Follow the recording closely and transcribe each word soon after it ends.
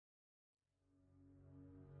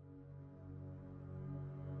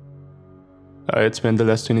I had spent the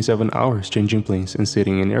last 27 hours changing planes and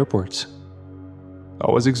sitting in airports. I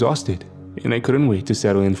was exhausted, and I couldn't wait to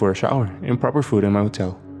settle in for a shower and proper food in my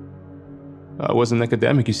hotel. I was an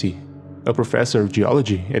academic, you see, a professor of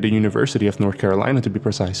geology at the University of North Carolina to be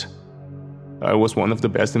precise. I was one of the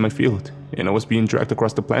best in my field, and I was being dragged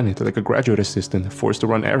across the planet like a graduate assistant forced to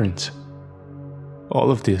run errands. All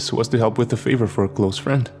of this was to help with a favor for a close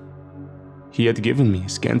friend. He had given me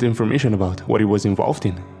scant information about what he was involved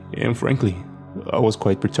in, and frankly, I was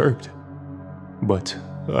quite perturbed. But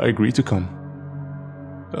I agreed to come.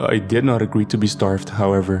 I did not agree to be starved,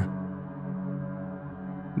 however.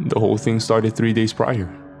 The whole thing started 3 days prior.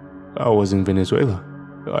 I was in Venezuela.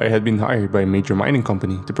 I had been hired by a major mining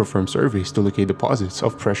company to perform surveys to locate deposits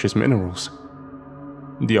of precious minerals.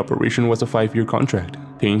 The operation was a 5-year contract,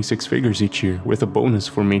 paying 6 figures each year with a bonus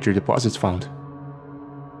for major deposits found.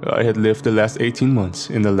 I had lived the last 18 months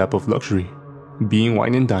in the lap of luxury, being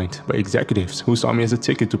wined and dined by executives who saw me as a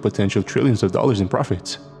ticket to potential trillions of dollars in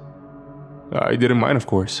profits. I didn't mind, of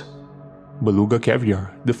course. Beluga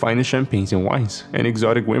caviar, the finest champagnes and wines, and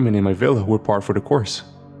exotic women in my villa were par for the course,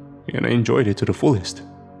 and I enjoyed it to the fullest.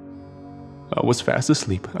 I was fast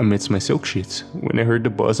asleep amidst my silk sheets when I heard the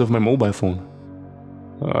buzz of my mobile phone.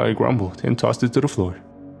 I grumbled and tossed it to the floor.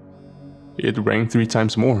 It rang 3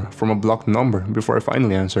 times more from a blocked number before I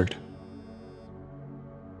finally answered.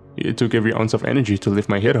 It took every ounce of energy to lift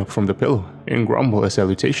my head up from the pillow and grumble a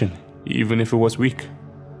salutation, even if it was weak.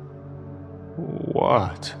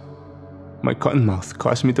 What? My cotton mouth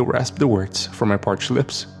caused me to rasp the words from my parched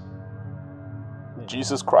lips.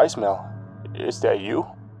 Jesus Christ, Mel. Is that you?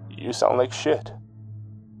 You sound like shit.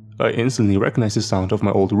 I instantly recognized the sound of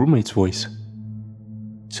my old roommate's voice.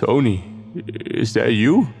 Tony, is that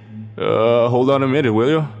you? Hold on a minute, will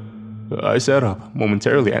you? I sat up,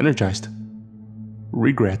 momentarily energized.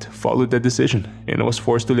 Regret followed that decision, and I was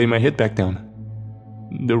forced to lay my head back down.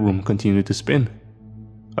 The room continued to spin.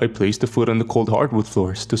 I placed a foot on the cold hardwood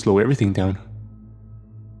floors to slow everything down.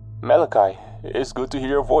 Malachi, it's good to hear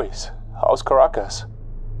your voice. How's Caracas?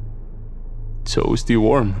 Toasty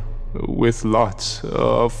warm, with lots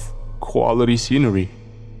of quality scenery.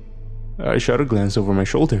 I shot a glance over my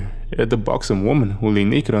shoulder at the buxom woman who lay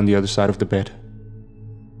naked on the other side of the bed.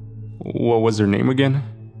 What was her name again?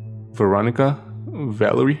 Veronica?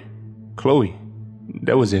 Valerie? Chloe?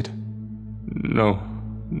 That was it. No,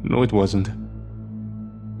 it wasn't.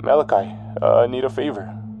 Malachi, I need a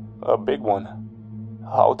favor. A big one.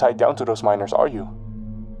 How tied down to those miners are you?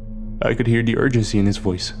 I could hear the urgency in his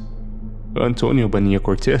voice. Antonio Bonilla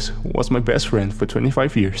Cortez was my best friend for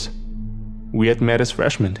 25 years. We had met as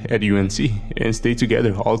freshmen at UNC and stayed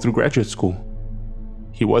together all through graduate school.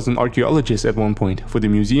 He was an archaeologist at one point for the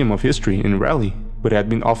Museum of History in Raleigh, but had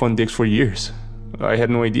been off on digs for years. I had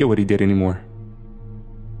no idea what he did anymore.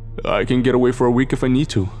 I can get away for a week if I need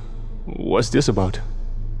to. What's this about?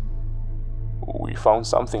 We found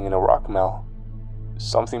something in a rock, Mel.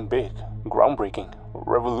 Something big, groundbreaking,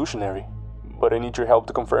 revolutionary. But I need your help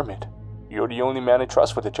to confirm it. You're the only man I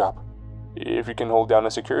trust for the job. If you can hold down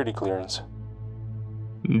a security clearance.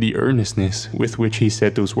 The earnestness with which he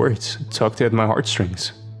said those words tugged at my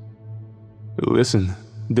heartstrings. Listen,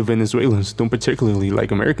 the Venezuelans don't particularly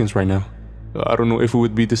like Americans right now. I don't know if it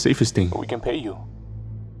would be the safest thing. We can pay you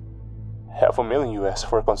 $500,000 US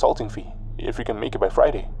for a consulting fee, if you can make it by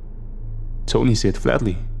Friday. Tony said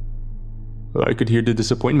flatly. I could hear the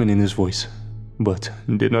disappointment in his voice, but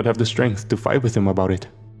did not have the strength to fight with him about it.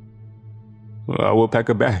 I will pack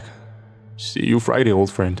a bag. See you Friday,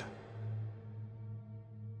 old friend.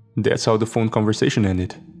 That's how the phone conversation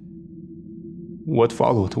ended. What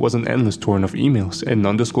followed was an endless torrent of emails and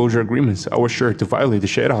non-disclosure agreements I was sure to violate the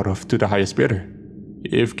shit out of to the highest bidder,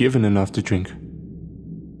 if given enough to drink.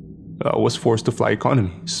 I was forced to fly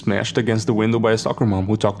economy, smashed against the window by a soccer mom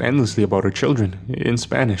who talked endlessly about her children, in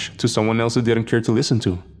Spanish, to someone else who didn't care to listen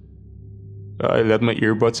to. I left my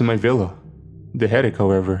earbuds in my villa. The headache,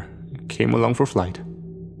 however, came along for flight.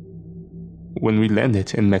 When we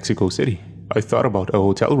landed in Mexico City, I thought about a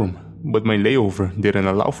hotel room, but my layover didn't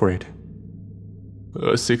allow for it.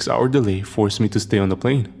 A 6-hour delay forced me to stay on the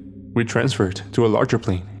plane. We transferred to a larger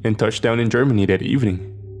plane and touched down in Germany that evening.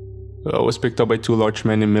 I was picked up by 2 large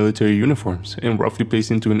men in military uniforms and roughly placed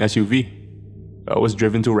into an SUV. I was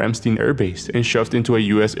driven to Ramstein Air Base and shoved into a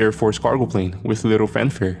US Air Force cargo plane with little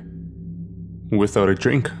fanfare. Without a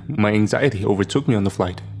drink, my anxiety overtook me on the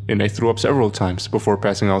flight, and I threw up several times before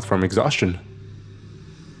passing out from exhaustion.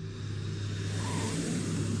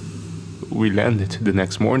 We landed the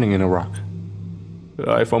next morning in Iraq.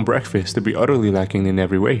 I found breakfast to be utterly lacking in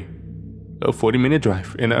every way. A 40-minute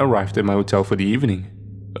drive and I arrived at my hotel for the evening,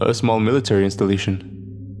 a small military installation.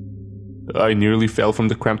 I nearly fell from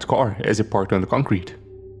the cramped car as it parked on the concrete.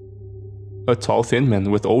 A tall, thin man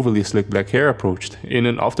with overly slick black hair approached in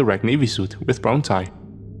an off-the-rack navy suit with brown tie.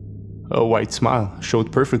 A white smile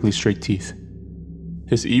showed perfectly straight teeth.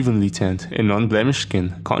 His evenly tanned and unblemished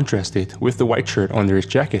skin contrasted with the white shirt under his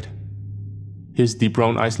jacket. His deep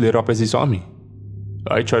brown eyes lit up as he saw me.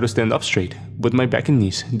 I tried to stand up straight, but my back and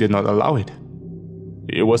knees did not allow it.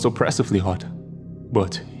 It was oppressively hot,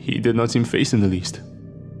 but he did not seem phased in the least.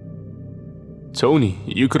 "Tony,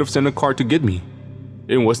 you could have sent a car to get me.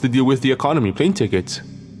 And what's the deal with the economy plane tickets?"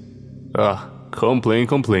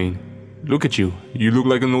 Complain. Look at you, you look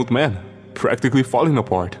like an old man, practically falling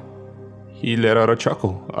apart." He let out a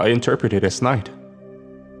chuckle I interpreted as snide.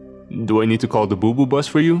 "Do I need to call the boo-boo bus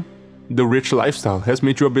for you? The rich lifestyle has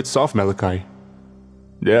made you a bit soft, Malachi."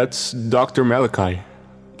 "That's Dr. Malachi.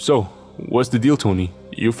 So, what's the deal, Tony?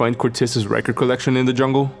 You find Cortez's record collection in the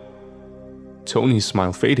jungle?" Tony's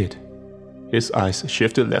smile faded. His eyes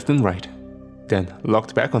shifted left and right, then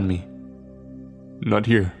locked back on me. "Not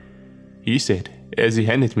here," he said as he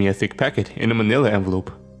handed me a thick packet in a manila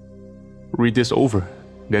envelope. "Read this over,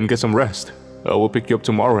 then get some rest. I will pick you up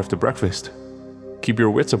tomorrow after breakfast. Keep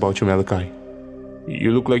your wits about you, Malachi.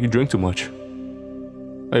 You look like you drink too much."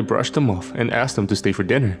 I brushed him off and asked him to stay for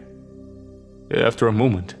dinner. After a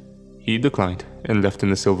moment, he declined and left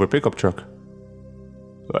in a silver pickup truck.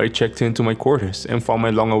 I checked into my quarters and found my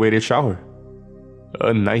long-awaited shower.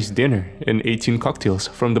 A nice dinner and 18 cocktails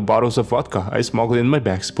from the bottles of vodka I smuggled in my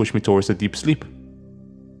bags pushed me towards a deep sleep.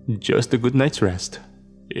 Just a good night's rest,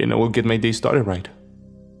 and I will get my day started right.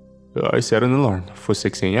 I set an alarm for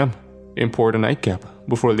 6 a.m. and poured a nightcap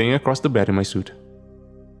before laying across the bed in my suit.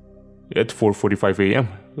 At 4:45 a.m.,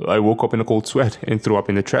 I woke up in a cold sweat and threw up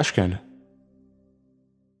in the trash can.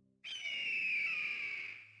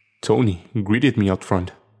 Tony greeted me out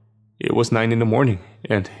front. It was 9 in the morning,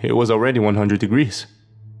 and it was already 100 degrees.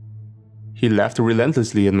 He laughed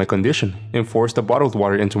relentlessly at my condition and forced a bottled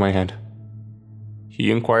water into my hand. He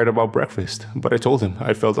inquired about breakfast, but I told him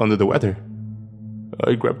I felt under the weather.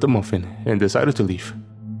 I grabbed a muffin and decided to leave.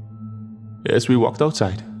 As we walked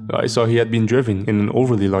outside, I saw he had been driven in an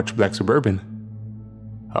overly large black Suburban.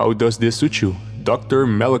 "How does this suit you, Dr.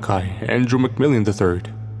 Malachi Andrew McMillan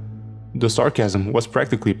III?" The sarcasm was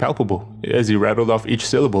practically palpable as he rattled off each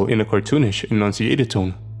syllable in a cartoonish, enunciated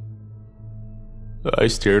tone. I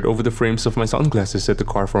stared over the frames of my sunglasses at the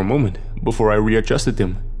car for a moment before I readjusted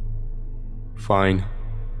them. "Fine,"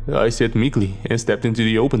 I said meekly and stepped into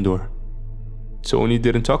the open door. Tony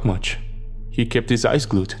didn't talk much. He kept his eyes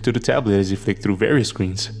glued to the tablet as he flicked through various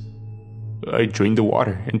screens. I drained the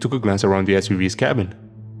water and took a glance around the SUV's cabin.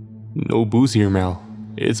 "No booze here, Mal.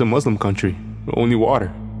 It's a Muslim country. Only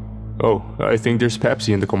water. Oh, I think there's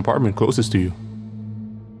Pepsi in the compartment closest to you."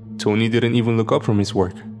 Tony didn't even look up from his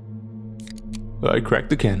work. I cracked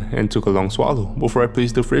the can and took a long swallow before I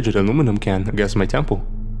placed the frigid aluminum can against my temple.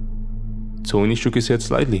 Tony shook his head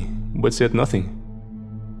slightly, but said nothing.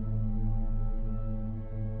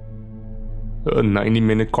 A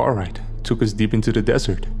 90-minute car ride took us deep into the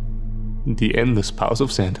desert. The endless piles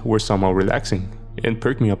of sand were somehow relaxing and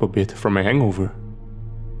perked me up a bit from my hangover.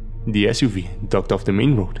 The SUV ducked off the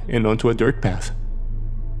main road and onto a dirt path.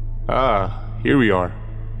 "Ah, here we are,"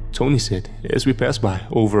 Tony said as we passed by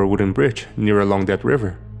over a wooden bridge near along that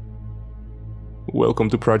river. "Welcome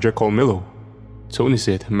to Project Myuu," Tony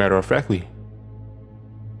said matter-of-factly.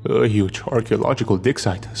 A huge archaeological dig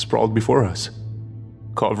site sprawled before us,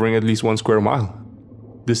 covering at least 1 square mile.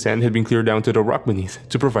 The sand had been cleared down to the rock beneath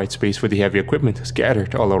to provide space for the heavy equipment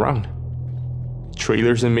scattered all around.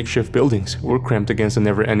 Trailers and makeshift buildings were cramped against a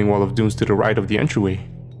never-ending wall of dunes to the right of the entryway.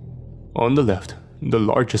 On the left, the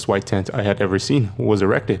largest white tent I had ever seen was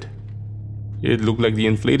erected. It looked like the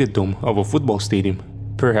inflated dome of a football stadium,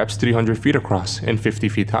 perhaps 300 feet across and 50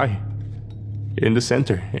 feet high. In the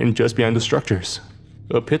center, and just behind the structures,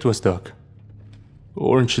 a pit was dug.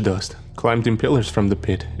 Orange dust climbed in pillars from the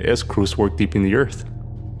pit as crews worked deep in the earth.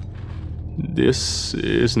 This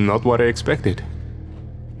is not what I expected.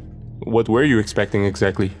 What were you expecting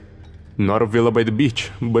exactly? Not a villa by the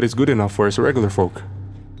beach, but it's good enough for us regular folk.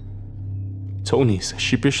 Tony's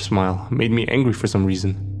sheepish smile made me angry for some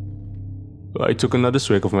reason. I took another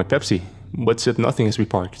swig of my Pepsi, but said nothing as we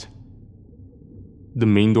parked. The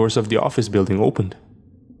main doors of the office building opened,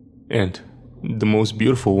 and the most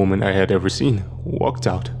beautiful woman I had ever seen walked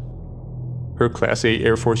out. Her Class A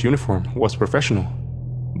Air Force uniform was professional,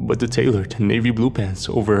 but the tailored navy blue pants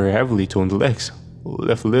over her heavily toned legs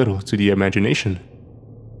left little to the imagination.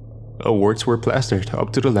 Awards were plastered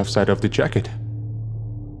up to the left side of the jacket.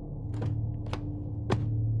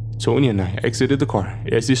 Tony and I exited the car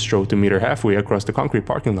as he strode to meet her halfway across the concrete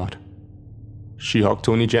parking lot. She hugged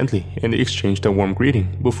Tony gently and they exchanged a warm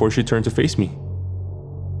greeting before she turned to face me.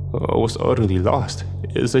 I was utterly lost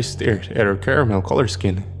as I stared at her caramel color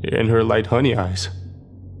skin and her light honey eyes.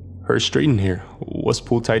 Her straightened hair was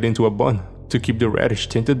pulled tight into a bun to keep the reddish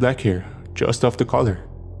tinted black hair just off the collar.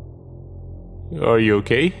 "Are you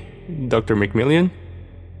okay, Dr. McMillian?"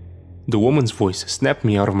 The woman's voice snapped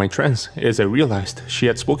me out of my trance as I realized she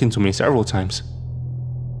had spoken to me several times.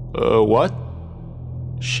 What?"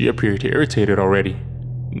 She appeared irritated already.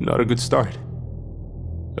 Not a good start.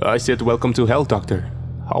 "I said welcome to hell, doctor.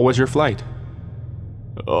 How was your flight?"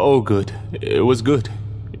 "Oh, good. It was good.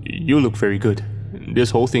 You look very good.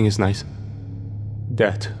 This whole thing is nice."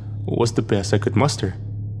 That was the best I could muster.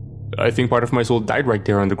 I think part of my soul died right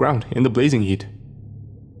there on the ground in the blazing heat.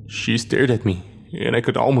 She stared at me, and I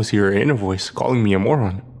could almost hear her inner voice calling me a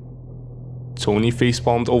moron. Tony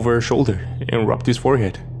facepalmed over her shoulder and rubbed his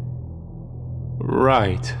forehead.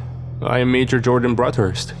 "Right. I am Major Jordan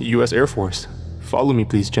Broadhurst, U.S. Air Force. Follow me,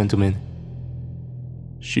 please, gentlemen."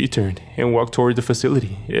 She turned and walked toward the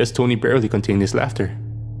facility as Tony barely contained his laughter.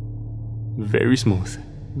 Very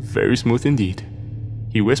smooth indeed,"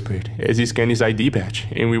 he whispered as he scanned his ID badge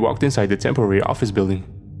and we walked inside the temporary office building.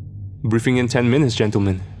 "Briefing in 10 minutes,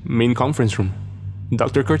 gentlemen. Main conference room.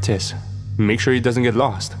 Dr. Cortez, make sure he doesn't get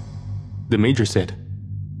lost," the major said.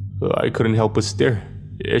 I couldn't help but stare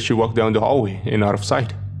as she walked down the hallway and out of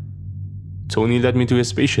sight. Tony led me to his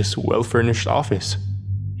spacious, well-furnished office.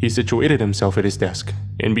 He situated himself at his desk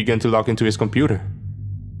and began to log into his computer.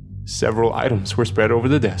 Several items were spread over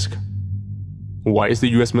the desk. Why is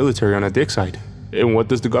the US military on a dig site? And what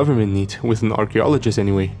does the government need with an archaeologist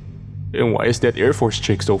anyway? And why is that Air Force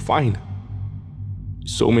chick so fine?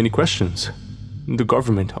 So many questions. The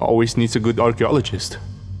government always needs a good archaeologist.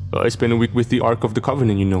 I spent a week with the Ark of the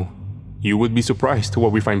Covenant, you know. You would be surprised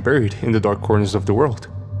what we find buried in the dark corners of the world.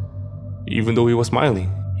 Even though he was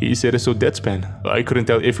smiling, he said it so deadspan, I couldn't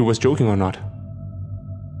tell if he was joking or not.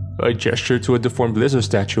 I gestured to a deformed lizard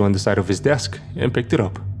statue on the side of his desk and picked it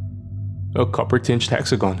up. A copper-tinged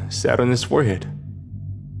hexagon sat on his forehead.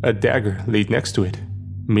 A dagger laid next to it,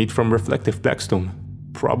 made from reflective blackstone,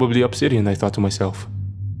 probably obsidian, I thought to myself.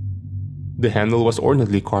 The handle was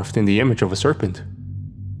ornately carved in the image of a serpent.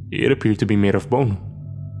 It appeared to be made of bone.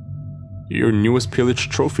 Your newest pillaged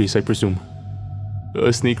trophies, I presume.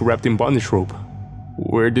 A snake wrapped in bondage rope.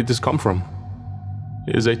 Where did this come from?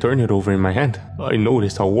 As I turned it over in my hand, I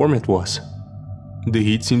noticed how warm it was. The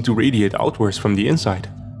heat seemed to radiate outwards from the inside.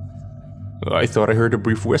 I thought I heard a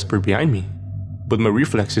brief whisper behind me, but my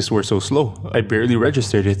reflexes were so slow, I barely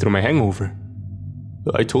registered it through my hangover.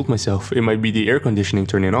 I told myself it might be the air conditioning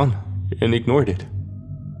turning on, and ignored it.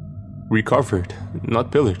 Recovered,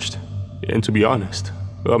 not pillaged. And to be honest,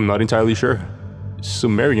 I'm not entirely sure.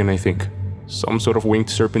 Sumerian, I think. Some sort of winged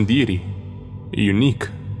serpent deity. Unique.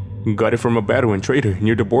 Got it from a Bedouin trader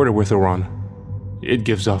near the border with Iran. It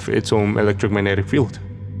gives off its own electromagnetic field.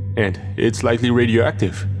 And it's slightly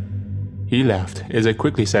radioactive. He laughed as I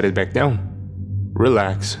quickly set it back down.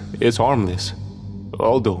 Relax, it's harmless.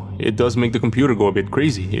 Although, it does make the computer go a bit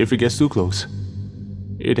crazy if it gets too close.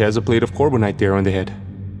 It has a plate of corbonite there on the head.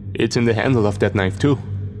 It's in the handle of that knife too.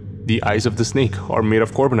 The eyes of the snake are made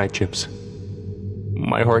of corbonite chips.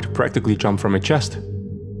 My heart practically jumped from my chest.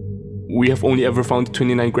 We have only ever found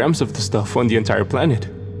 29 grams of the stuff on the entire planet.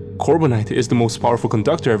 Corbonite is the most powerful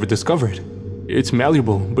conductor ever discovered. It's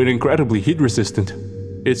malleable but incredibly heat resistant.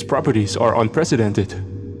 Its properties are unprecedented.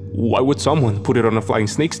 Why would someone put it on a flying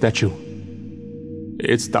snake statue?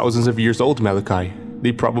 It's thousands of years old, Malachi.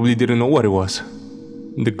 They probably didn't know what it was.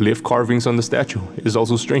 The glyph carvings on the statue is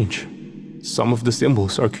also strange. Some of the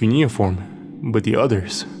symbols are cuneiform, but the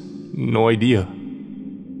others, no idea.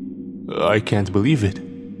 I can't believe it.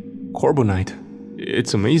 Corbonite,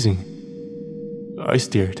 it's amazing. I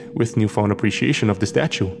stared with newfound appreciation of the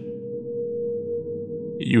statue.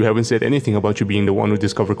 You haven't said anything about you being the one who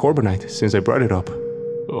discovered Corbonite since I brought it up.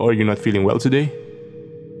 Are you not feeling well today?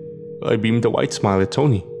 I beamed a white smile at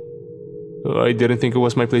Tony. I didn't think it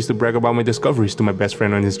was my place to brag about my discoveries to my best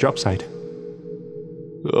friend on his job site.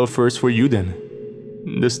 First for you then.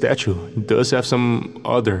 The statue does have some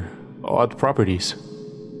other odd properties.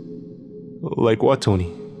 Like what,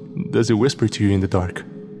 Tony? Does it whisper to you in the dark?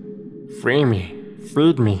 Free me,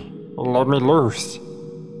 feed me, let me loose.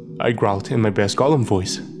 I growled in my best Gollum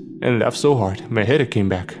voice, and laughed so hard my headache came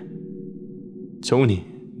back. Tony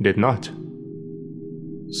did not.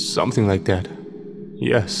 Something like that.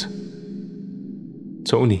 Yes.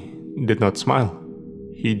 Tony did not smile.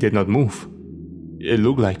 He did not move. It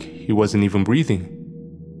looked like he wasn't even breathing.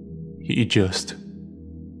 He just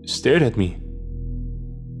stared at me.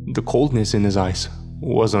 The coldness in his eyes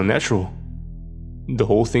was unnatural. The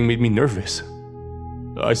whole thing made me nervous.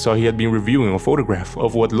 I saw he had been reviewing a photograph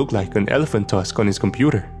of what looked like an elephant tusk on his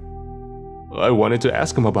computer. I wanted to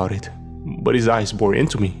ask him about it, but his eyes bore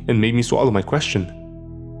into me and made me swallow my question.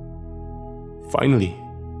 Finally,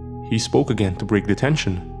 he spoke again to break the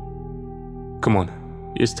tension. "Come on,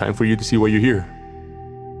 it's time for you to see why you're here."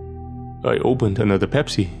 I opened another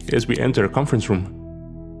Pepsi as we entered a conference room.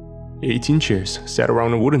 18 chairs sat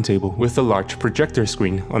around a wooden table with a large projector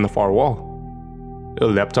screen on the far wall. A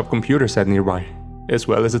laptop computer sat nearby, as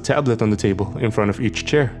well as a tablet on the table in front of each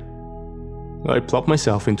chair. I plopped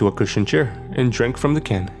myself into a cushioned chair and drank from the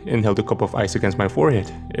can and held a cup of ice against my forehead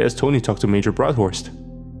as Tony talked to Major Broadhurst.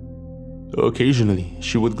 Occasionally,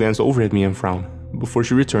 she would glance over at me and frown before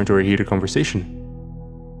she returned to her heated conversation.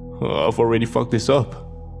 "I've already fucked this up,"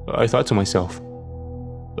 I thought to myself.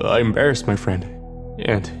 "I embarrassed my friend,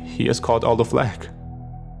 and he has caught all the flack."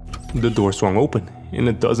 The door swung open, and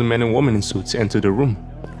a dozen men and women in suits entered the room.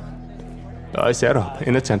 I sat up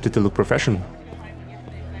and attempted to look professional.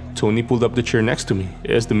 Tony pulled up the chair next to me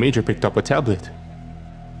as the Major picked up a tablet.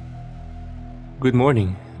 "Good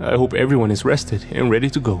morning. I hope everyone is rested and ready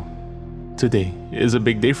to go. Today is a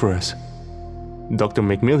big day for us. Dr.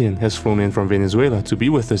 McMillian has flown in from Venezuela to be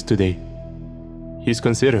with us today. He's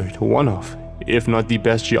considered one of, if not the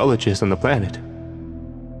best geologist on the planet.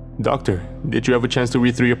 Doctor, did you have a chance to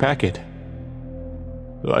read through your packet?"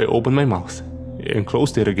 I opened my mouth and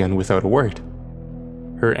closed it again without a word.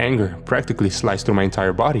 Her anger practically sliced through my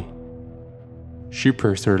entire body. She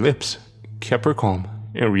pursed her lips, kept her calm,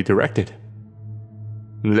 and redirected.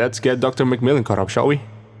 "Let's get Dr. McMillian caught up, shall we?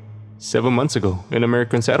 7 months ago, an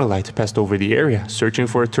American satellite passed over the area searching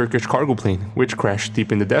for a Turkish cargo plane which crashed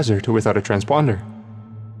deep in the desert without a transponder.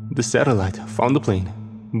 The satellite found the plane,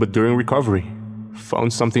 but during recovery,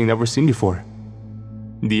 found something never seen before.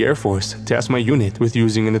 The Air Force tasked my unit with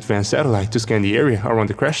using an advanced satellite to scan the area around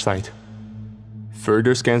the crash site.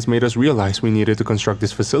 Further scans made us realize we needed to construct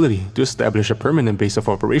this facility to establish a permanent base of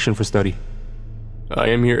operation for study. I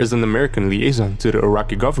am here as an American liaison to the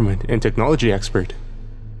Iraqi government and technology expert.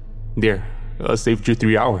 There, I saved you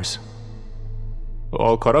 3 hours.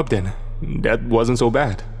 All caught up then. That wasn't so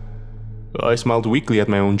bad." I smiled weakly at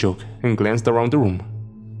my own joke and glanced around the room.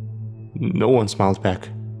 No one smiled back.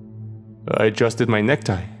 I adjusted my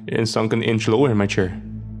necktie and sunk an inch lower in my chair.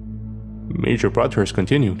 Major Broadhurst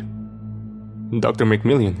continued. "Dr.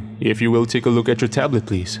 McMillian, if you will take a look at your tablet,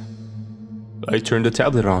 please." I turned the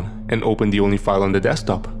tablet on and opened the only file on the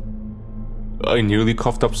desktop. I nearly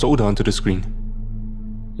coughed up soda onto the screen.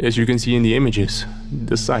 As you can see in the images,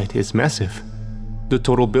 the site is massive. The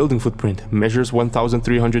total building footprint measures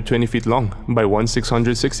 1,320 feet long by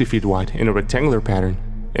 1,660 feet wide in a rectangular pattern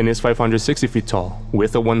and is 560 feet tall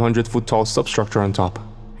with a 100-foot tall substructure on top,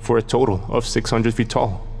 for a total of 600 feet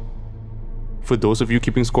tall. For those of you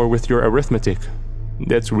keeping score with your arithmetic,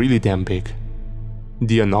 that's really damn big.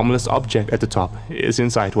 The anomalous object at the top is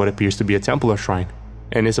inside what appears to be a temple or shrine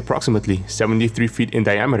and is approximately 73 feet in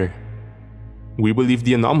diameter. "We believe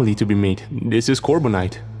the anomaly to be made. This is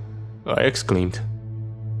carbonite," I exclaimed.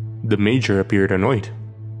 The Major appeared annoyed.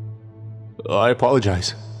 "I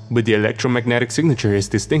apologize, but the electromagnetic signature is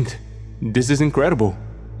distinct. This is incredible.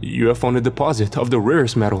 You have found a deposit of the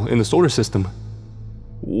rarest metal in the solar system.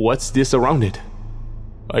 What's this around it?"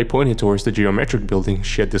 I pointed towards the geometric building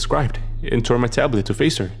she had described and turned my tablet to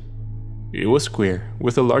face her. It was square,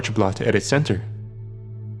 with a large blot at its center.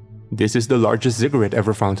 "This is the largest ziggurat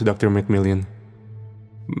ever found, Dr. McMillian."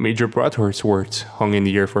 Major Broadhurst's words hung in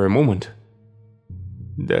the air for a moment.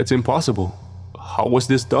 "That's impossible. How was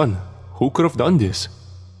this done? Who could have done this?"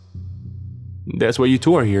 "That's why you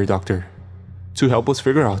two are here, Doctor. To help us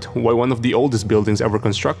figure out why one of the oldest buildings ever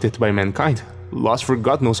constructed by mankind, lost for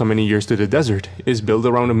God knows how many years to the desert, is built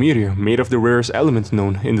around a meteor made of the rarest element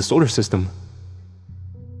known in the solar system."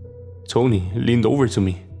 Tony leaned over to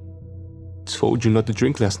me. "Told you not to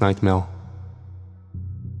drink last night, Mel."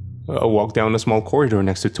 I walked down a small corridor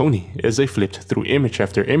next to Tony as I flipped through image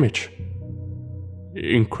after image.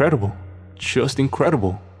 "Incredible. Just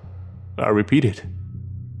incredible," I repeated.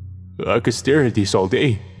 "I could stare at these all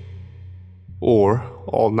day. Or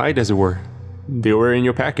all night, as it were. They were in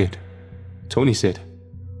your packet," Tony said.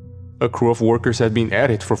 "A crew of workers had been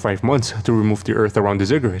at it for 5 months to remove the earth around the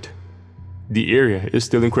ziggurat. The area is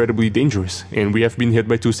still incredibly dangerous, and we have been hit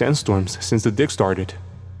by 2 sandstorms since the dig started.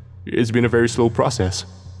 It's been a very slow process.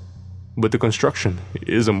 But the construction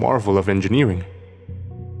is a marvel of engineering."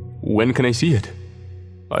 "When can I see it?"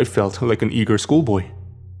 I felt like an eager schoolboy.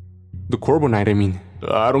 "The carbonite, I mean.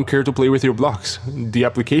 I don't care to play with your blocks. The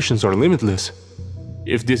applications are limitless.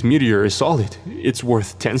 If this meteor is solid, it's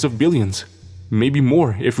worth tens of billions. Maybe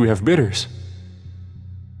more if we have bidders."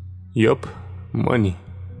 Yup, money.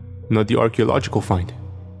 Not the archaeological find.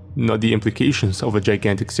 Not the implications of a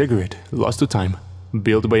gigantic cigarette lost to time,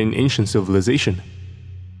 built by an ancient civilization.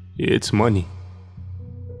 It's money.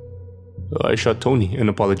 I shot Tony an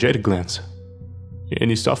apologetic glance, and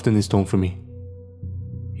he softened his tone for me.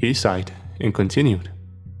 He sighed and continued.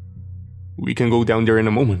 We can go down there in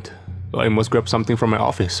a moment. I must grab something from my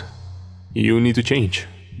office. You need to change.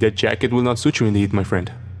 That jacket will not suit you in the heat, my friend.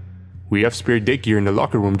 We have spare day gear in the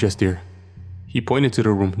locker room just there. He pointed to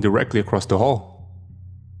the room directly across the hall.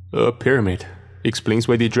 A pyramid explains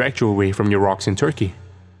why they dragged you away from your rocks in Turkey.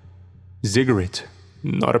 Ziggurat,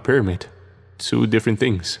 not a pyramid. Two different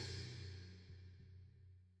things.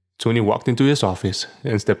 Tony walked into his office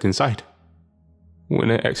and stepped inside.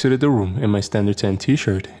 When I exited the room in my standard tan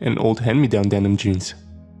t-shirt and old hand-me-down denim jeans,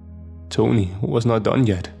 Tony was not done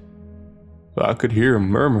yet. I could hear him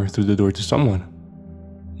murmur through the door to someone.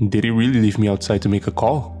 Did he really leave me outside to make a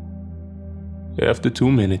call? After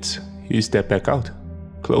 2 minutes, he stepped back out,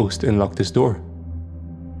 closed and locked his door.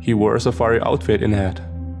 He wore a safari outfit and hat.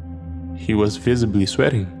 He was visibly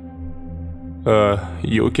sweating.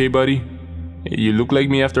 You okay, buddy? You look like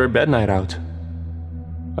me after a bad night out.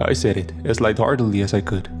 I said it as lightheartedly as I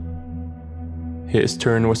could. His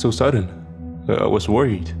turn was so sudden. I was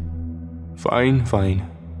worried. Fine.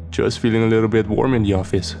 Just feeling a little bit warm in the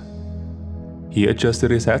office. He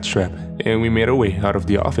adjusted his hat strap and we made our way out of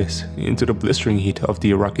the office into the blistering heat of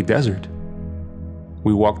the Iraqi desert.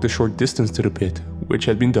 We walked a short distance to the pit, which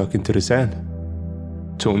had been dug into the sand.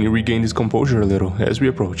 Tony regained his composure a little as we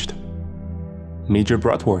approached. Major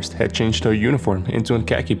Bratwurst had changed her uniform into a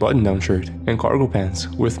khaki button-down shirt and cargo pants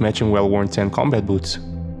with matching well-worn tan combat boots.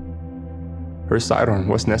 Her sidearm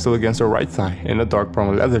was nestled against her right thigh in a dark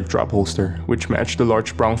brown leather drop holster which matched the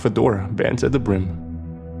large brown fedora bent at the brim.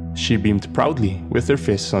 She beamed proudly with her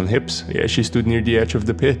fists on hips as she stood near the edge of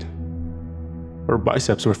the pit. Her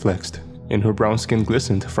biceps were flexed and her brown skin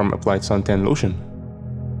glistened from applied suntan lotion.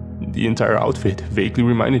 The entire outfit vaguely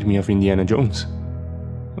reminded me of Indiana Jones.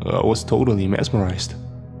 I was totally mesmerized.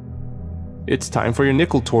 It's time for your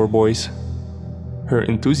nickel tour, boys. Her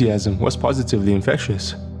enthusiasm was positively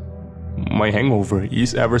infectious. My hangover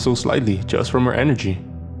eased ever so slightly just from her energy.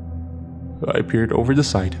 I peered over the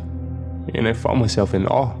side, and I found myself in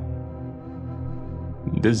awe.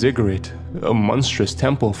 The ziggurat, a monstrous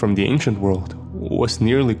temple from the ancient world, was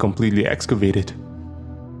nearly completely excavated.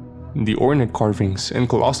 The ornate carvings and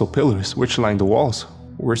colossal pillars which lined the walls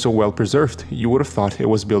were so well preserved you would have thought it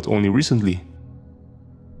was built only recently.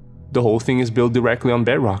 The whole thing is built directly on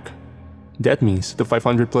bedrock. That means the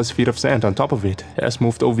 500 plus feet of sand on top of it has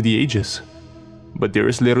moved over the ages. But there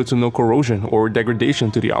is little to no corrosion or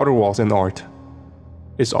degradation to the outer walls and art.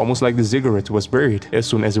 It's almost like the ziggurat was buried as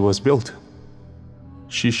soon as it was built.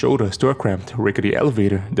 She showed us to a cramped, rickety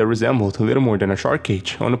elevator that resembled little more than a shark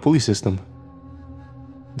cage on a pulley system.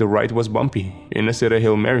 The ride was bumpy, and I said a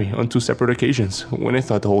Hail Mary on 2 separate occasions when I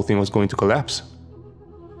thought the whole thing was going to collapse.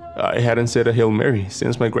 I hadn't said a Hail Mary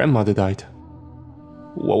since my grandmother died.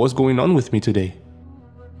 What was going on with me today?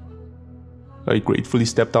 I gratefully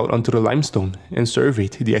stepped out onto the limestone and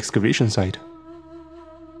surveyed the excavation site.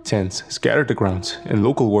 Tents scattered the grounds, and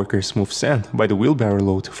local workers moved sand by the wheelbarrow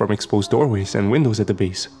load from exposed doorways and windows at the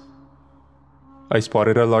base. I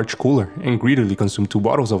spotted a large cooler and greedily consumed 2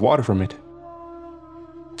 bottles of water from it.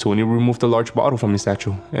 Tony removed a large bottle from his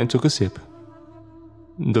satchel and took a sip.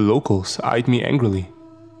 The locals eyed me angrily.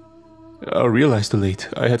 I realized too late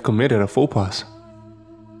I had committed a faux pas.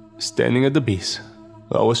 Standing at the base,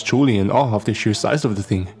 I was truly in awe of the sheer size of the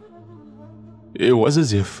thing. It was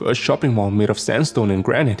as if a shopping mall made of sandstone and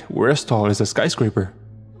granite were as tall as a skyscraper.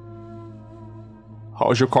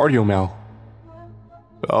 How's your cardio, Mal?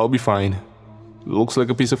 I'll be fine. Looks like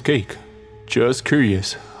a piece of cake. Just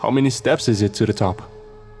curious, how many steps is it to the top?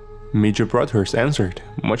 Major Broadhurst answered,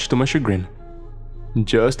 much to my chagrin.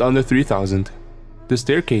 Just under 3,000. The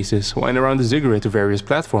staircases wind around the ziggurat to various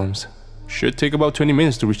platforms. Should take about 20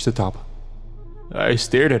 minutes to reach the top. I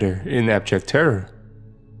stared at her in abject terror.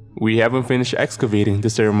 We haven't finished excavating the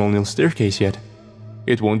ceremonial staircase yet.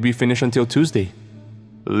 It won't be finished until Tuesday.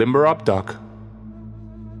 Limber up, Doc.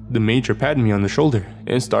 The Major patted me on the shoulder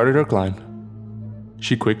and started her climb.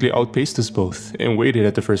 She quickly outpaced us both and waited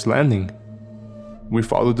at the first landing. We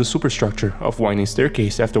followed the superstructure of winding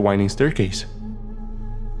staircase after winding staircase.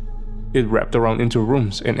 It wrapped around into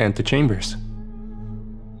rooms and antechambers.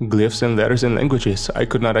 Glyphs and letters and languages I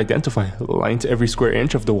could not identify lined every square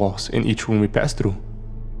inch of the walls in each room we passed through.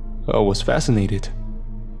 I was fascinated.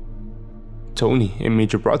 Tony and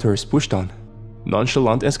Major Broadhurst pushed on,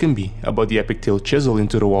 nonchalant as can be about the epic tail chiseled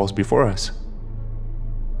into the walls before us.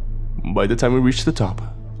 By the time we reached the top,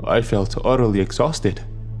 I felt utterly exhausted.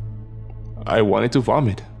 I wanted to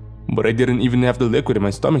vomit, but I didn't even have the liquid in my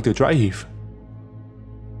stomach to dry heave.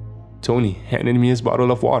 Tony handed me his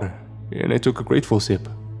bottle of water, and I took a grateful sip.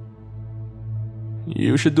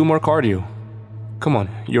 "You should do more cardio. Come on,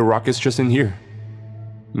 your rock is just in here."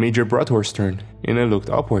 Major Broadhorse turned, and I looked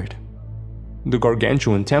upward. The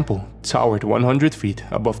gargantuan temple towered 100 feet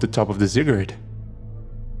above the top of the ziggurat.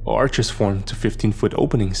 Arches formed to 15-foot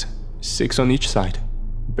openings, 6 on each side,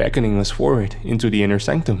 beckoning us forward into the inner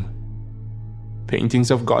sanctum.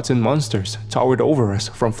 Paintings of gods and monsters towered over us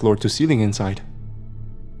from floor to ceiling inside.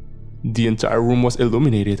 The entire room was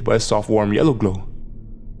illuminated by a soft warm yellow glow.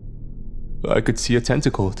 I could see a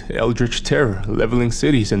tentacled, eldritch terror leveling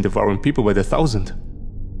cities and devouring people by the thousand.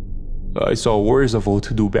 I saw warriors of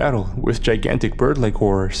old do battle with gigantic bird-like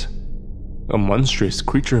horrors. A monstrous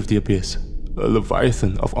creature of the abyss, a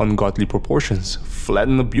leviathan of ungodly proportions,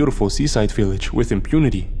 flattened a beautiful seaside village with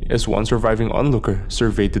impunity as one surviving onlooker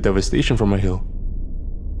surveyed the devastation from a hill.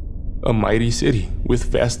 A mighty city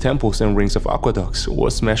with vast temples and rings of aqueducts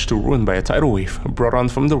was smashed to ruin by a tidal wave brought on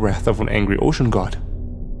from the wrath of an angry ocean god.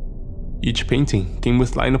 Each painting came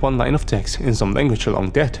with line upon line of text in some language long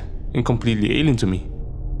dead and completely alien to me.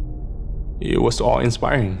 It was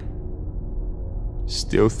awe-inspiring.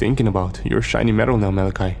 "Still thinking about your shiny metal now,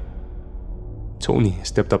 Malachi." Tony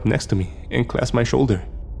stepped up next to me and clasped my shoulder.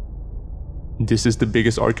 "This is the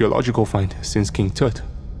biggest archaeological find since King Tut."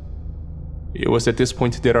 It was at this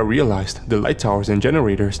point that I realized the light towers and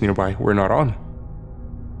generators nearby were not on.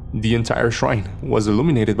 The entire shrine was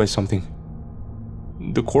illuminated by something.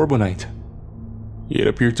 The Corbonite. It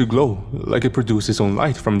appeared to glow like it produced its own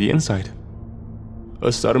light from the inside.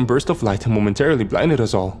 A sudden burst of light momentarily blinded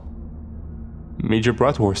us all. Major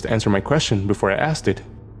Broadhorst answered my question before I asked it.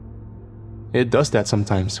 "It does that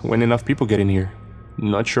sometimes when enough people get in here.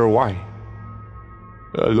 Not sure why."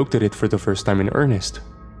 I looked at it for the first time in earnest.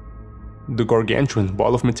 The gargantuan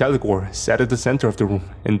ball of metallic ore sat at the center of the room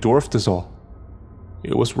and dwarfed us all.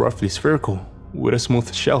 It was roughly spherical, with a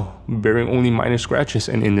smooth shell bearing only minor scratches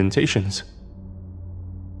and indentations.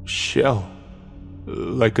 Shell.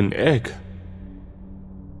 Like an egg.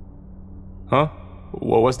 "Huh?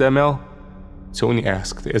 What was that, Mel?" Tony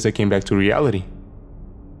asked as I came back to reality.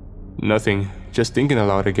 "Nothing, just thinking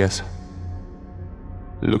aloud, I guess."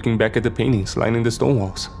 Looking back at the paintings lining the stone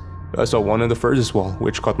walls, I saw one on the furthest wall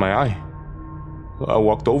which caught my eye. I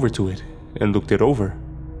walked over to it and looked it over.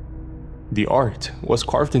 The art was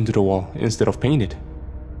carved into the wall instead of painted.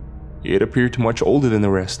 It appeared much older than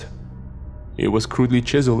the rest. It was crudely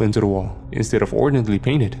chiseled into the wall instead of ornately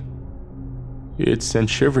painted. It sent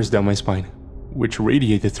shivers down my spine, which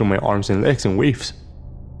radiated through my arms and legs in waves.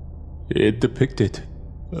 It depicted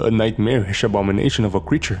a nightmarish abomination of a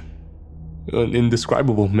creature, an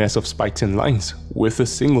indescribable mess of spikes and lines with a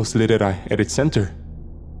single slitted eye at its center.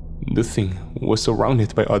 The thing was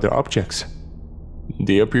surrounded by other objects.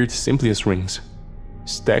 They appeared simply as rings,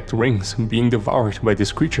 stacked rings being devoured by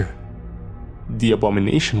this creature. The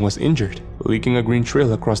abomination was injured, leaking a green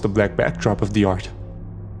trail across the black backdrop of the art.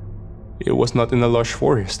 It was not in a lush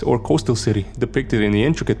forest or coastal city depicted in the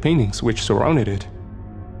intricate paintings which surrounded it.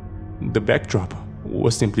 The backdrop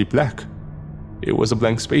was simply black. It was a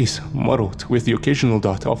blank space, mottled with the occasional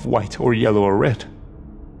dot of white or yellow or red.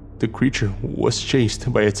 The creature was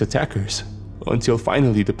chased by its attackers, until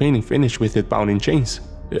finally the painting finished with it bound in chains,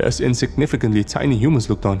 as insignificantly tiny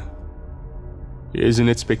humans looked on. "Isn't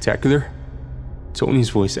it spectacular?"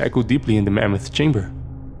 Tony's voice echoed deeply in the mammoth chamber.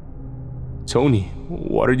 "Tony,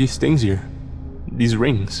 what are these things here? These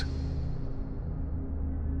rings?"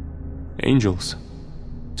 "Angels,"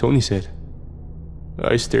 Tony said.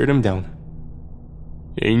 I stared him down.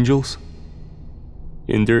 "Angels?"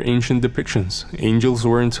 In their ancient depictions, angels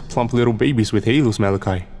weren't plump little babies with halos,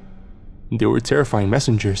 Malachi. They were terrifying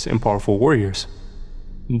messengers and powerful warriors.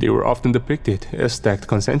 They were often depicted as stacked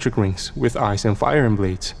concentric rings with eyes and fire and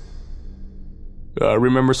blades. I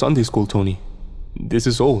remember Sunday school, Tony. This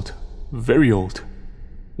is old. Very old.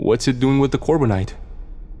 What's it doing with the Corbonite?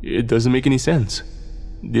 It doesn't make any sense.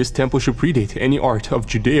 This temple should predate any art of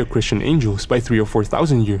Judeo-Christian angels by 3,000 or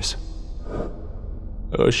 4,000 years.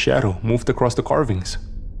 A shadow moved across the carvings.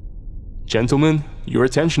 "Gentlemen, your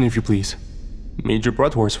attention if you please." Major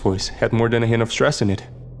Broadhorse's voice had more than a hint of stress in it.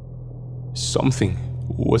 Something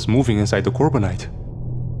was moving inside the Corbonite.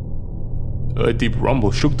 A deep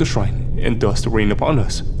rumble shook the shrine and dust rained upon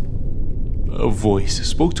us. A voice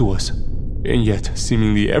spoke to us, and yet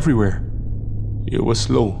seemingly everywhere. It was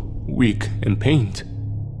slow, weak, and pained.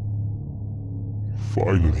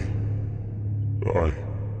 "Finally, I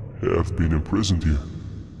have been imprisoned here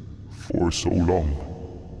for so long,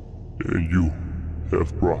 and you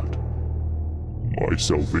have brought my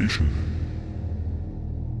salvation.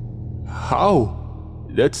 How?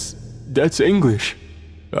 That's English,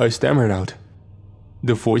 I stammered out.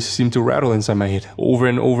 The voice seemed to rattle inside my head over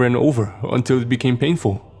and over and over until it became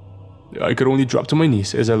painful. I could only drop to my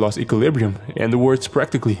knees as I lost equilibrium and the words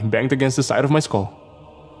practically banged against the side of my skull.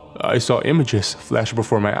 I saw images flash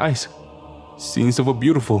before my eyes. Scenes of a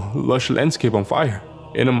beautiful, lush landscape on fire,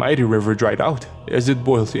 and a mighty river dried out as it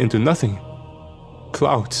boiled into nothing.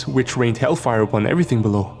 Clouds which rained hellfire upon everything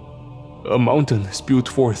below. A mountain spewed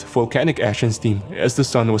forth volcanic ash and steam as the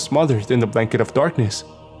sun was smothered in the blanket of darkness.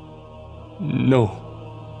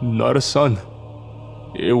 No, not a sun.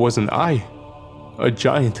 It was an eye. A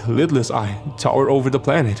giant, lidless eye towered over the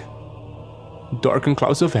planet. Darkened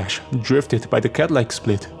clouds of ash drifted by the cat-like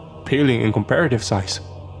split, paling in comparative size.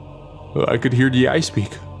 I could hear the eye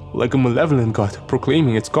speak, like a malevolent god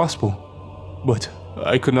proclaiming its gospel, but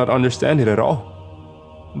I could not understand it at all.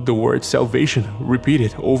 The word salvation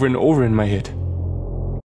repeated over and over in my head.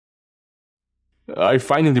 I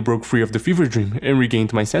finally broke free of the fever dream and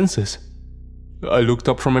regained my senses. I looked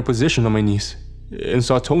up from my position on my knees and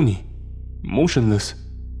saw Tony, motionless.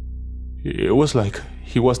 It was like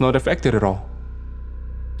he was not affected at all.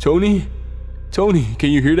 Tony? Tony,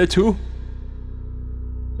 can you hear that too?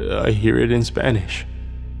 I hear it in Spanish.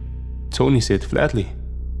 Tony said flatly.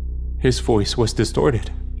 His voice was distorted,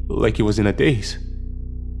 like he was in a daze.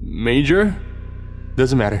 Major?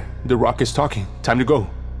 Doesn't matter, the rock is talking, time to go.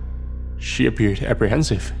 She appeared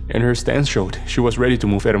apprehensive, and her stance showed she was ready to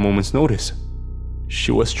move at a moment's notice.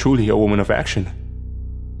 She was truly a woman of action.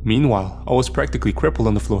 Meanwhile, I was practically crippled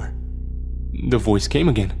on the floor. The voice came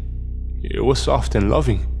again. It was soft and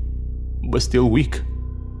loving, but still weak.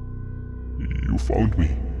 You found me.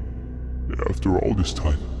 After all this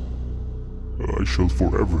time, I shall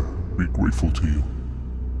forever be grateful to you.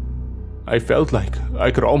 I felt like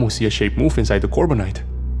I could almost see a shape move inside the Corbinite.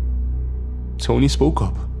 Tony spoke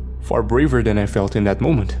up, far braver than I felt in that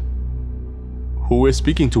moment. Who is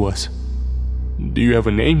speaking to us? Do you have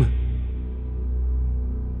a name?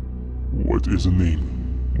 What is a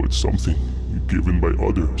name but something given by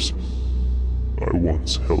others? I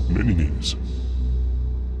once held many names.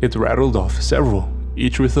 It rattled off several,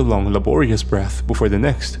 each with a long, laborious breath before the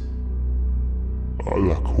next.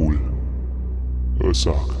 Alakhul,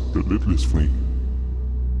 Asak, the lidless flame,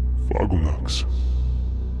 Fagunax,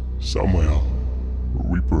 Samael,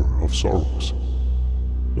 reaper of sorrows.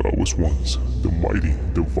 I was once the mighty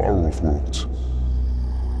devourer of worlds.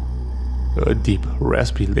 A deep,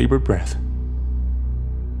 raspy, labored breath.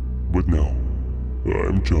 But now, I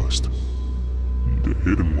am just the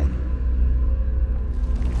hidden one.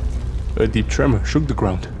 A deep tremor shook the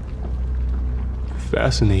ground.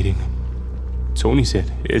 Fascinating, Tony said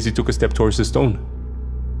as he took a step towards the stone.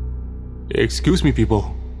 Excuse me,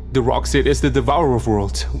 people. The rock said it's the devourer of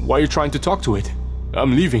worlds. Why are you trying to talk to it?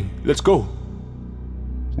 I'm leaving. Let's go.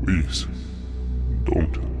 Please,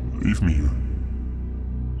 don't leave me here.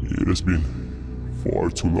 It has been far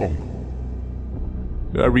too long.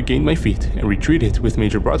 I regained my feet and retreated with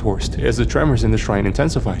Major Bratwurst as the tremors in the shrine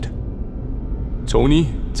intensified.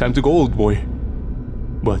 Tony, time to go, old boy.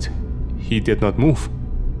 But he did not move.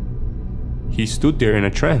 He stood there in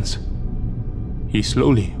a trance. He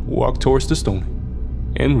slowly walked towards the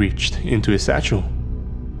stone and reached into his satchel.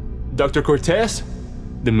 Dr. Cortez?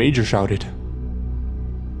 The Major shouted.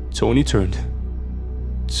 Tony turned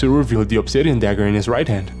to reveal the obsidian dagger in his right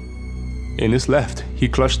hand. In his left, he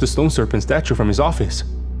clutched the stone serpent statue from his office.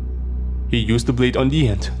 He used the blade on the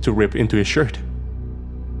end to rip into his shirt.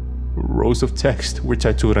 Rows of text were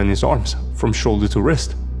tattooed on his arms, from shoulder to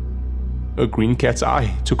wrist. A green cat's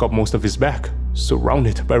eye took up most of his back,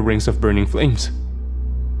 surrounded by rings of burning flames.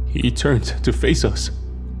 He turned to face us,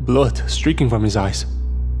 blood streaking from his eyes.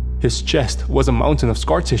 His chest was a mountain of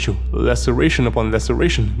scar tissue, laceration upon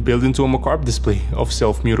laceration, built into a macabre display of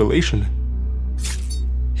self-mutilation.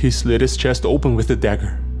 He slit his chest open with the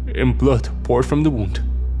dagger, and blood poured from the wound.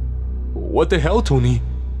 What the hell, Tony?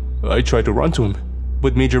 I tried to run to him,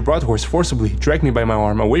 but Major Bratwurst forcibly dragged me by my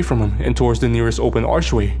arm away from him and towards the nearest open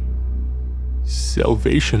archway.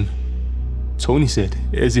 Salvation, Tony said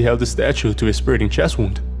as he held the statue to his spurting chest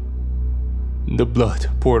wound. The blood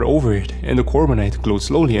poured over it and the Corbinite glowed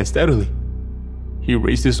slowly and steadily. He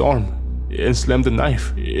raised his arm and slammed the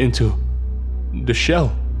knife into the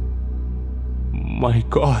shell. My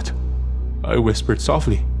God, I whispered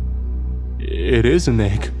softly. It is an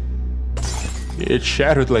egg. It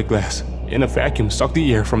shattered like glass, and a vacuum sucked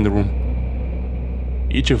the air from the room.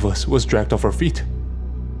 Each of us was dragged off our feet.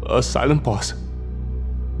 A silent pause.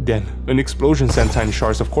 Then, an explosion sent tiny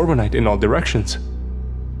shards of Corbinite in all directions.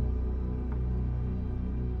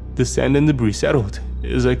 The sand and debris settled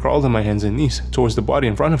as I crawled on my hands and knees towards the body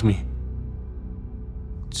in front of me.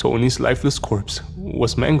 Tony's lifeless corpse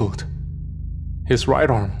was mangled. His right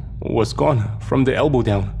arm was gone from the elbow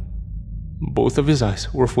down. Both of his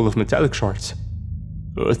eyes were full of metallic shards.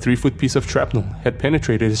 A 3-foot piece of shrapnel had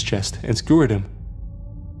penetrated his chest and skewered him.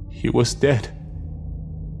 He was dead,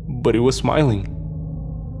 but he was smiling.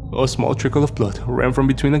 A small trickle of blood ran from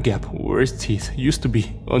between a gap where his teeth used to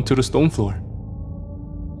be onto the stone floor.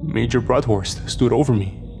 Major Broadhorst stood over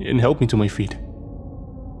me and helped me to my feet.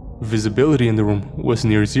 Visibility in the room was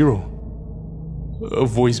near zero. A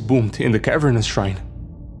voice boomed in the cavernous shrine.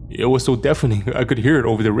 It was so deafening I could hear it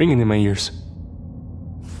over the ringing in my ears.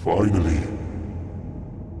 Finally.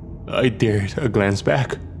 I dared a glance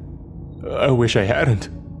back. I wish I hadn't.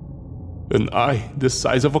 An eye the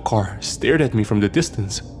size of a car stared at me from the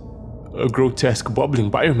distance. A grotesque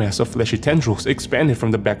bubbling biomass of fleshy tendrils expanded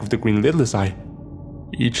from the back of the green lidless eye.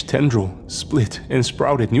 Each tendril split and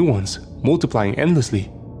sprouted new ones, multiplying endlessly.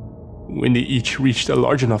 When they each reached a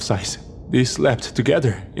large enough size, they slapped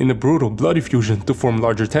together in a brutal bloody fusion to form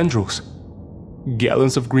larger tendrils.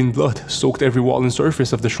 Gallons of green blood soaked every wall and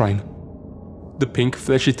surface of the shrine. The pink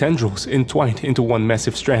fleshy tendrils entwined into one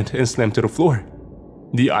massive strand and slammed to the floor.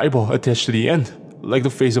 The eyeball attached to the end, like the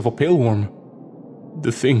face of a pale worm.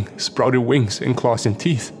 The thing sprouted wings and claws and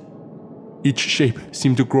teeth. Each shape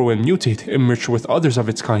seemed to grow and mutate and merge with others of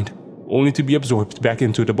its kind, only to be absorbed back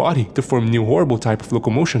into the body to form new horrible type of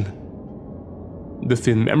locomotion. The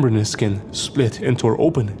thin membranous skin split and tore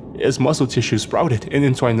open as muscle tissues sprouted and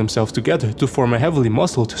entwined themselves together to form a heavily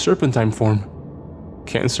muscled serpentine form.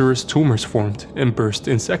 Cancerous tumors formed and burst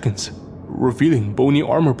in seconds, revealing bony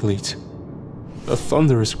armor plates. A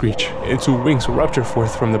thunderous screech and 2 wings ruptured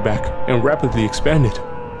forth from the back and rapidly expanded.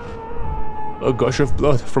 A gush of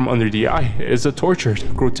blood from under the eye as a tortured,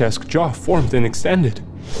 grotesque jaw formed and extended.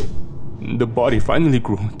 The body finally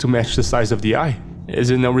grew to match the size of the eye, as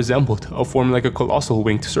it now resembled a form like a colossal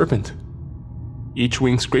winged serpent. Each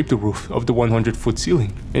wing scraped the roof of the 100-foot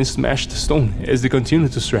ceiling and smashed stone as they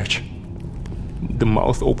continued to stretch. The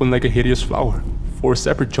mouth opened like a hideous flower, 4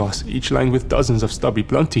 separate jaws each lined with dozens of stubby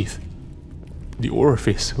blunt teeth. The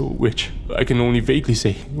orifice, which I can only vaguely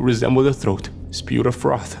say resembled a throat, spewed a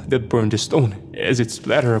froth that burned the stone as it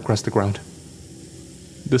splattered across the ground.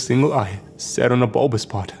 The single eye sat on a bulbous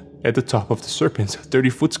spot at the top of the serpent's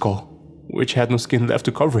 30-foot skull, which had no skin left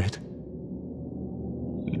to cover it.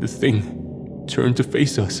 The thing turned to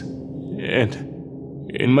face us, and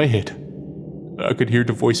in my head, I could hear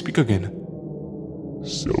the voice speak again.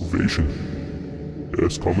 Salvation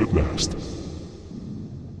has come at last.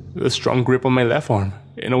 A strong grip on my left arm,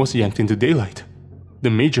 and I was yanked into daylight. The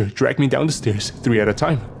Major dragged me down the stairs 3 at a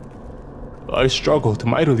time. I struggled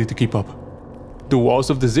mightily to keep up. The walls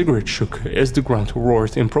of the ziggurat shook as the ground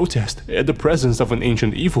roared in protest at the presence of an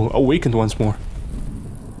ancient evil awakened once more.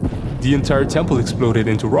 The entire temple exploded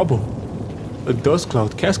into rubble. A dust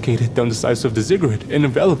cloud cascaded down the sides of the ziggurat and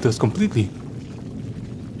enveloped us completely.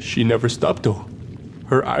 She never stopped though.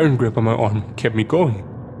 Her iron grip on my arm kept me going.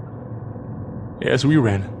 As we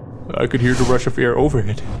ran, I could hear the rush of air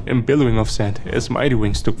overhead and billowing of sand as mighty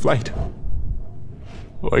wings took flight.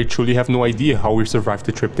 I truly have no idea how we survived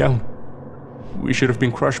the trip down. We should have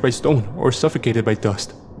been crushed by stone or suffocated by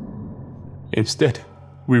dust. Instead,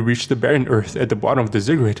 we reached the barren earth at the bottom of the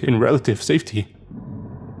ziggurat in relative safety.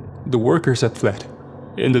 The workers had fled,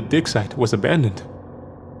 and the dig site was abandoned.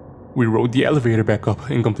 We rode the elevator back up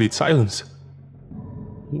in complete silence.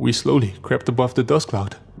 We slowly crept above the dust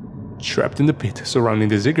cloud, trapped in the pit surrounding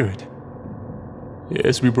the ziggurat.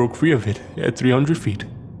 As we broke free of it at 300 feet,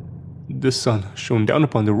 the sun shone down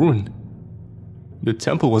upon the ruin. The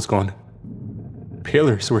temple was gone.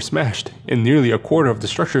 Pillars were smashed, and nearly a quarter of the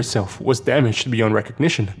structure itself was damaged beyond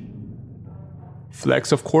recognition.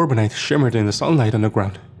 Flecks of carbonite shimmered in the sunlight on the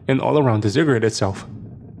ground and all around the ziggurat itself.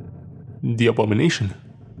 The abomination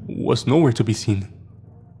was nowhere to be seen.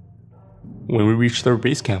 When we reached our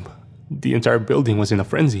base camp, the entire building was in a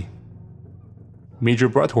frenzy. Major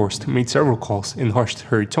Broadhorst made several calls in hushed,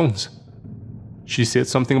 hurried tones. She said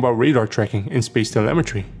something about radar tracking and space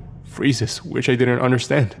telemetry, phrases which I didn't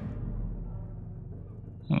understand.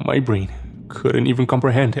 My brain couldn't even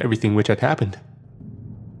comprehend everything which had happened.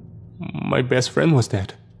 My best friend was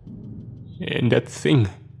dead. And that thing,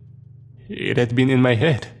 it had been in my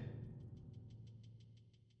head.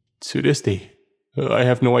 To this day, I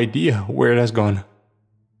have no idea where it has gone.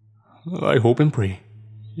 I hope and pray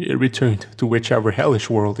it returned to whichever hellish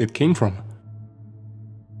world it came from.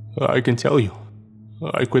 I can tell you,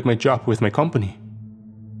 I quit my job with my company.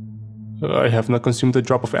 I have not consumed a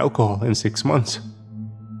drop of alcohol in 6 months.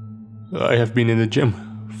 I have been in the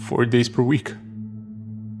gym 4 days per week.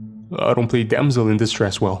 I don't play damsel in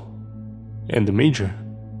distress well. And the Major,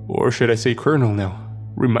 or should I say Colonel now,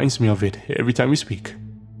 reminds me of it every time we speak.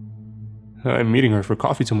 I'm meeting her for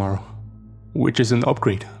coffee tomorrow, which is an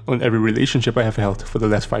upgrade on every relationship I have held for the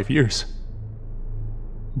last 5 years.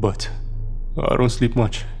 But I don't sleep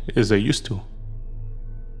much as I used to.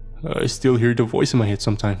 I still hear the voice in my head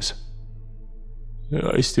sometimes.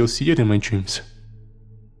 I still see it in my dreams.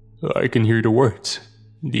 I can hear the words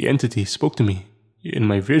the entity spoke to me in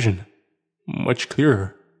my vision much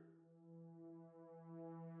clearer.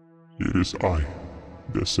 It is I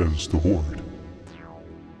that sends the horde.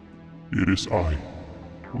 It is I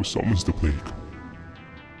who summons the plague.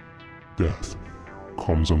 Death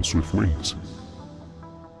comes on swift wings.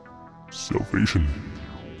 Salvation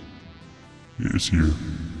is here.